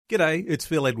G'day, it's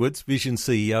Phil Edwards, Vision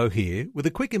CEO here, with a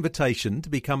quick invitation to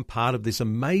become part of this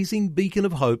amazing beacon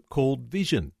of hope called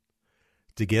Vision.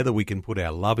 Together we can put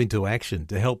our love into action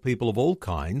to help people of all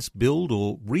kinds build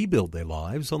or rebuild their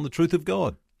lives on the truth of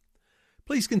God.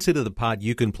 Please consider the part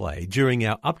you can play during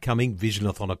our upcoming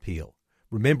Visionathon appeal,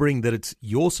 remembering that it's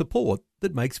your support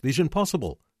that makes Vision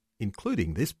possible,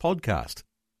 including this podcast.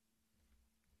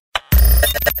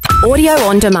 Audio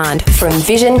on demand from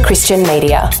Vision Christian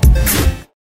Media.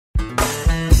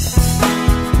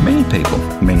 Many people,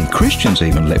 many Christians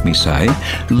even, let me say,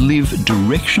 live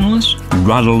directionless,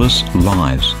 rudderless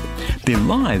lives. Their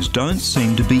lives don't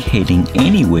seem to be heading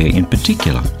anywhere in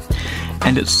particular.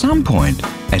 And at some point,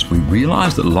 as we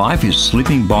realise that life is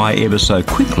slipping by ever so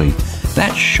quickly,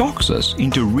 that shocks us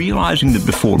into realising that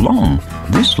before long,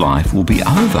 this life will be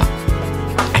over.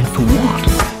 And for what?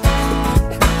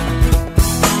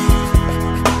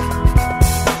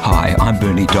 Hi, I'm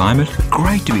Bernie Diamond.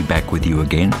 Great to be back with you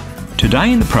again.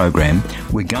 Today in the program,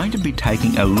 we're going to be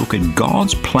taking a look at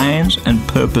God's plans and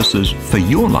purposes for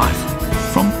your life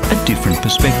from a different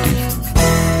perspective.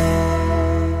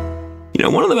 You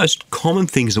know, one of the most common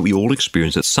things that we all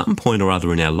experience at some point or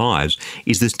other in our lives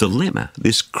is this dilemma,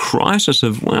 this crisis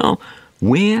of, well,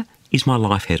 where is my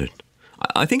life headed?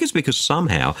 I think it's because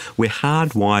somehow we're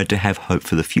hardwired to have hope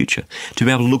for the future, to be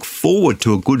able to look forward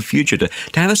to a good future, to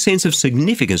have a sense of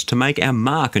significance, to make our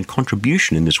mark and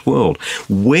contribution in this world.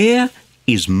 Where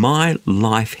is my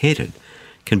life headed?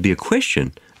 Can be a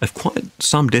question of quite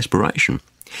some desperation.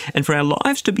 And for our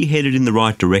lives to be headed in the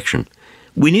right direction,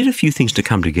 we need a few things to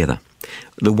come together.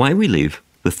 The way we live,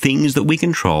 the things that we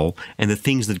control, and the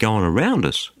things that go on around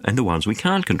us, and the ones we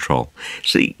can't control.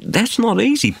 See, that's not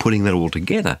easy putting that all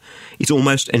together. It's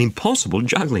almost an impossible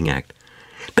juggling act.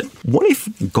 But what if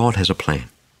God has a plan?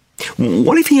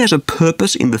 What if He has a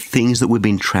purpose in the things that we've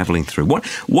been travelling through?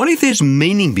 What if there's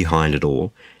meaning behind it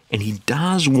all, and He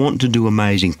does want to do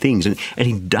amazing things, and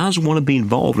He does want to be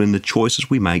involved in the choices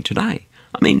we make today?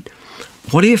 I mean,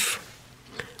 what if?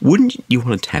 Wouldn't you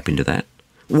want to tap into that?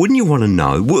 Wouldn't you want to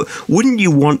know? Wouldn't you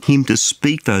want Him to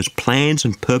speak those plans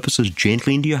and purposes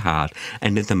gently into your heart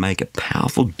and let them make a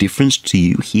powerful difference to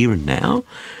you here and now?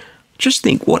 Just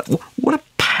think what a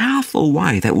powerful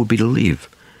way that would be to live.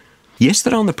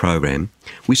 Yesterday on the program,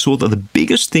 we saw that the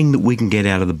biggest thing that we can get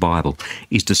out of the Bible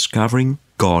is discovering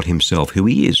God Himself, who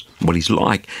He is, what He's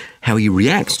like, how He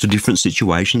reacts to different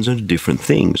situations and to different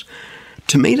things.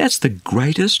 To me, that's the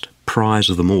greatest prize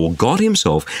of them all. God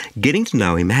Himself, getting to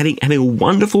know Him, having a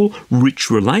wonderful, rich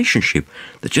relationship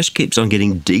that just keeps on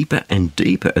getting deeper and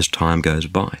deeper as time goes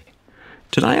by.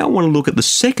 Today, I want to look at the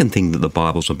second thing that the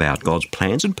Bible's about, God's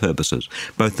plans and purposes,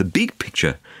 both the big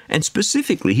picture and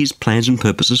specifically His plans and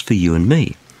purposes for you and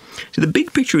me. See, the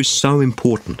big picture is so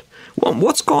important. Well,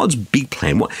 what's God's big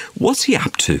plan? What's He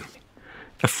up to?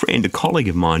 A friend, a colleague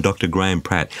of mine, Dr. Graham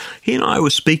Pratt, he and I were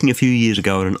speaking a few years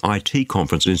ago at an IT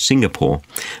conference in Singapore.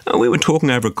 We were talking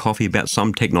over a coffee about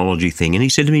some technology thing, and he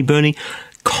said to me, Bernie,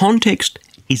 context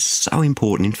is so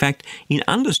important. In fact, in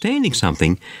understanding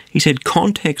something, he said,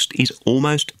 context is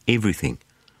almost everything.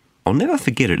 I'll never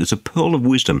forget it. It's a pearl of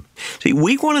wisdom. See,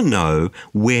 we want to know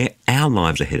where our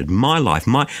lives are headed, my life,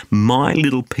 my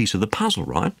little piece of the puzzle,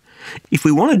 right? If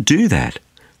we want to do that,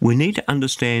 we need to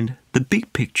understand the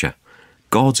big picture,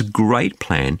 God's great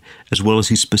plan, as well as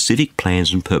His specific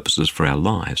plans and purposes for our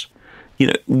lives. You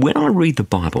know, when I read the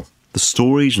Bible, the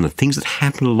stories and the things that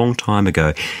happened a long time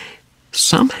ago,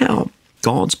 somehow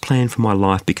God's plan for my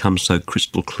life becomes so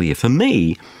crystal clear. For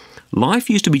me, life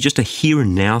used to be just a here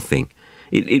and now thing.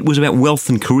 It was about wealth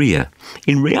and career.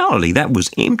 In reality, that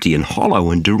was empty and hollow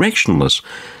and directionless.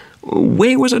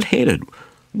 Where was it headed?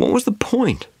 What was the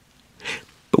point?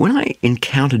 But when I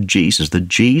encountered Jesus, the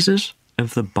Jesus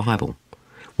of the Bible,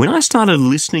 when I started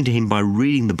listening to Him by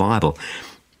reading the Bible,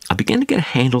 I began to get a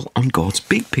handle on God's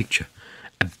big picture.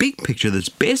 A big picture that's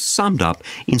best summed up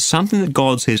in something that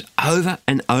God says over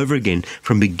and over again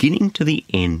from beginning to the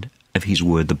end of His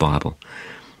Word, the Bible.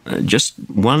 Just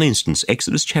one instance,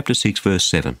 Exodus chapter 6, verse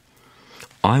 7.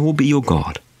 I will be your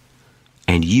God,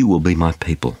 and you will be my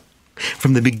people.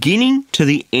 From the beginning to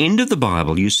the end of the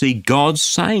Bible, you see God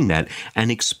saying that and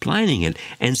explaining it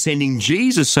and sending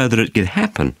Jesus so that it could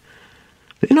happen.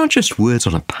 They're not just words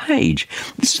on a page.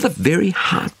 This is the very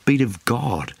heartbeat of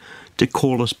God to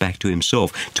call us back to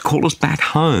Himself, to call us back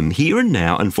home, here and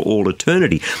now and for all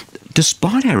eternity,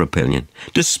 despite our rebellion,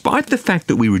 despite the fact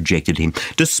that we rejected Him,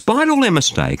 despite all our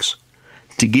mistakes,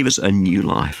 to give us a new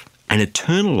life, an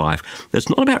eternal life that's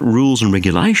not about rules and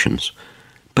regulations,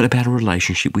 but about a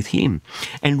relationship with him.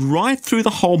 And right through the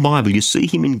whole Bible, you see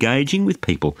him engaging with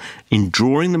people and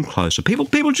drawing them closer.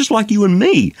 People just like you and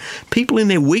me, people in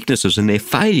their weaknesses and their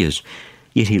failures.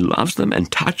 Yet he loves them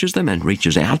and touches them and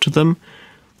reaches out to them.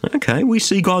 Okay, we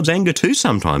see God's anger too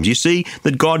sometimes. You see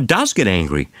that God does get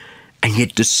angry. And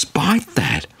yet despite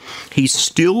that, he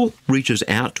still reaches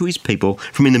out to his people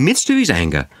from in the midst of his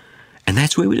anger. And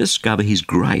that's where we discover his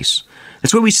grace.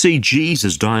 That's where we see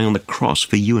Jesus dying on the cross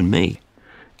for you and me.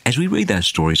 As we read those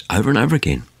stories over and over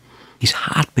again, his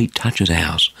heartbeat touches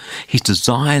ours. His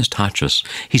desires touch us.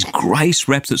 His grace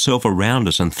wraps itself around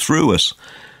us and through us.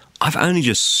 I've only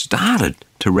just started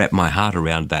to wrap my heart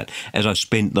around that as I've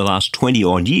spent the last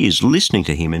 20-odd years listening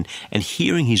to him and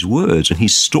hearing his words and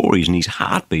his stories and his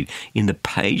heartbeat in the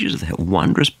pages of that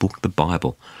wondrous book, the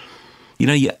Bible. You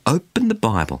know, you open the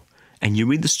Bible and you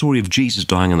read the story of Jesus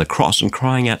dying on the cross and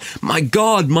crying out, my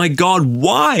God,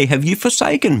 why have you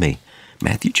forsaken me?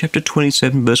 Matthew chapter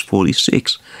 27, verse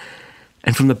 46.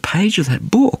 And from the page of that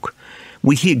book,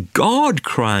 we hear God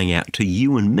crying out to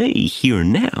you and me here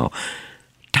and now,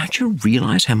 don't you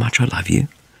realize how much I love you?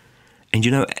 And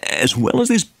you know, as well as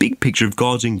this big picture of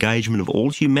God's engagement of all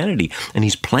humanity and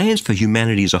his plans for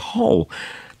humanity as a whole,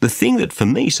 the thing that for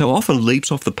me so often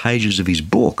leaps off the pages of his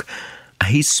book are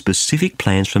his specific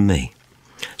plans for me.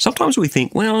 Sometimes we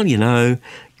think, well, you know,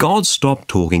 God stopped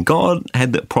talking. God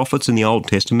had the prophets in the Old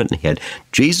Testament and he had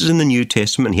Jesus in the New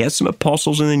Testament. He had some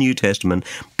apostles in the New Testament,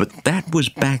 but that was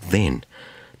back then.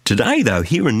 Today, though,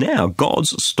 here and now,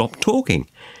 God's stopped talking.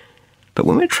 But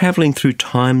when we're travelling through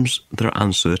times that are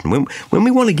uncertain, when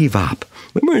we want to give up,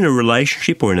 when we're in a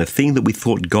relationship or in a thing that we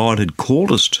thought God had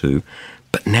called us to,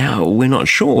 but now we're not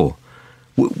sure,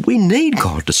 we need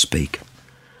God to speak.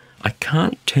 I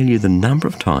can't tell you the number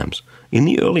of times in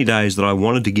the early days that I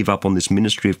wanted to give up on this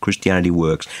ministry of Christianity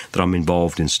Works that I'm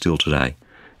involved in still today.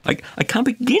 I can't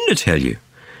begin to tell you.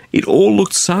 It all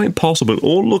looked so impossible. It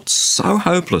all looked so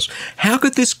hopeless. How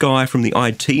could this guy from the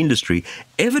IT industry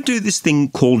ever do this thing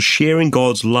called sharing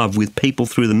God's love with people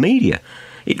through the media?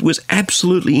 It was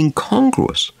absolutely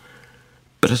incongruous.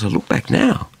 But as I look back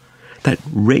now, that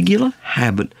regular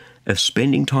habit of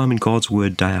spending time in God's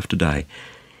Word day after day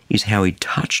is how he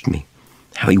touched me,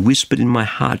 how he whispered in my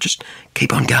heart, just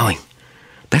keep on going.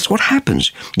 That's what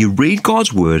happens. You read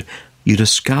God's Word, you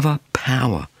discover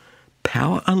power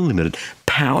unlimited,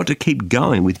 power to keep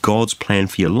going with God's plan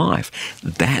for your life.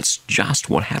 That's just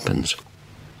what happens.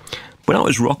 When I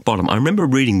was rock bottom, I remember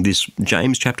reading this,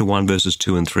 James chapter 1, verses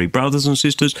 2 and 3. Brothers and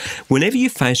sisters, whenever you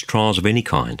face trials of any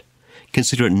kind,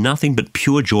 consider it nothing but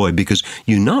pure joy because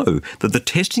you know that the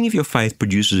testing of your faith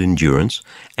produces endurance,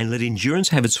 and let endurance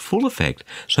have its full effect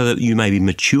so that you may be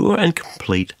mature and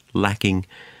complete, lacking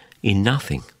in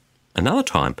nothing. Another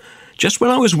time, just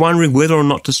when I was wondering whether or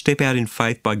not to step out in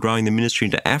faith by growing the ministry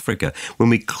into Africa, when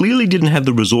we clearly didn't have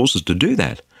the resources to do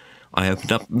that, I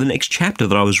opened up the next chapter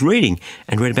that I was reading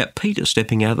and read about Peter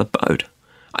stepping out of the boat.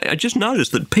 I just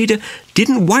noticed that Peter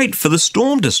didn't wait for the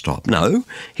storm to stop. No,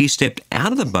 he stepped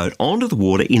out of the boat onto the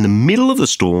water in the middle of the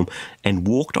storm and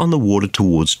walked on the water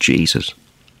towards Jesus.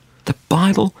 The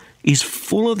Bible is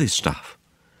full of this stuff.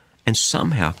 And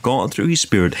somehow God, through his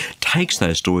Spirit, takes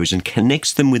those stories and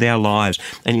connects them with our lives.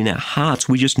 And in our hearts,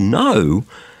 we just know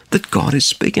that God is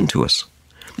speaking to us.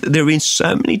 There have been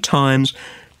so many times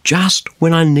just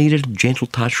when I needed a gentle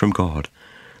touch from God.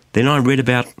 Then I read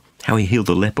about how he healed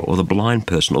the leper or the blind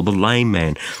person or the lame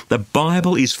man. The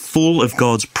Bible is full of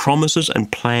God's promises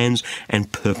and plans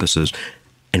and purposes.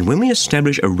 And when we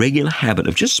establish a regular habit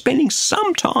of just spending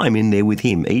some time in there with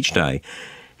him each day,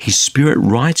 his Spirit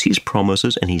writes his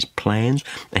promises and his plans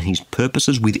and his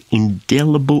purposes with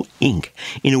indelible ink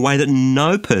in a way that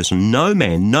no person, no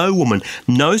man, no woman,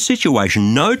 no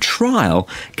situation, no trial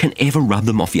can ever rub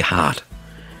them off your heart.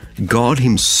 God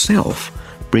himself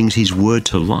brings his word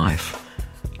to life,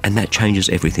 and that changes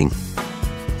everything.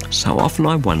 So often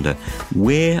I wonder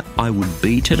where I would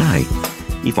be today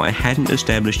if I hadn't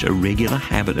established a regular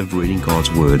habit of reading God's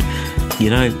word.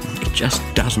 You know, it just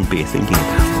doesn't bear thinking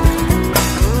about.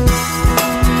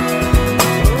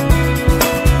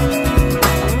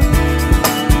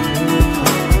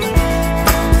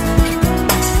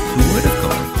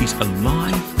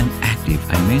 Alive and active,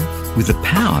 amen, with the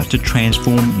power to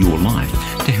transform your life,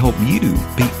 to help you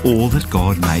be all that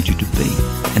God made you to be.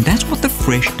 And that's what the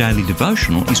Fresh Daily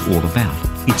Devotional is all about.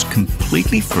 It's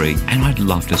completely free and I'd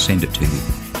love to send it to you.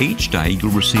 Each day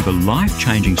you'll receive a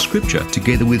life-changing scripture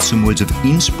together with some words of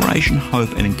inspiration, hope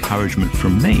and encouragement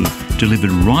from me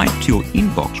delivered right to your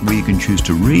inbox where you can choose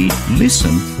to read, listen,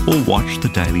 or watch the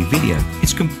daily video.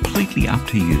 It's completely up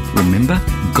to you. Remember,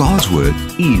 God's Word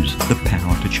is the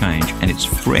power to change, and it's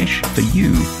fresh for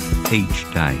you each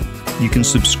day. You can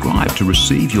subscribe to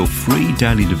receive your free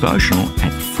daily devotional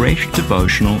at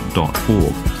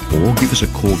freshdevotional.org, or give us a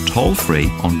call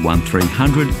toll-free on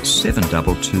 1300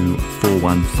 722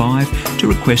 415 to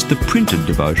request the printed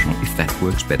devotional if that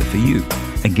works better for you.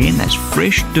 Again, that's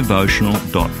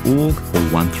freshdevotional.org or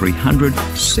 1300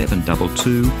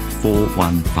 722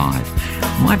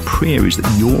 415. My prayer is that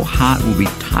your heart will be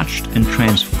touched and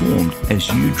transformed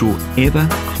as you draw ever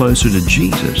closer to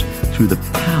Jesus through the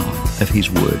power of His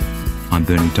Word. I'm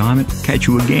Bernie Diamond. Catch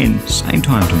you again, same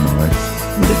time tomorrow,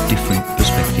 with a different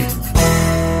perspective.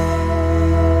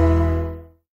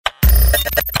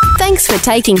 Thanks for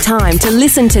taking time to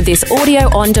listen to this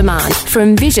audio on demand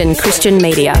from Vision Christian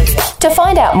Media. To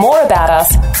find out more about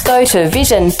us, go to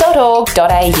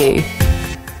vision.org.au.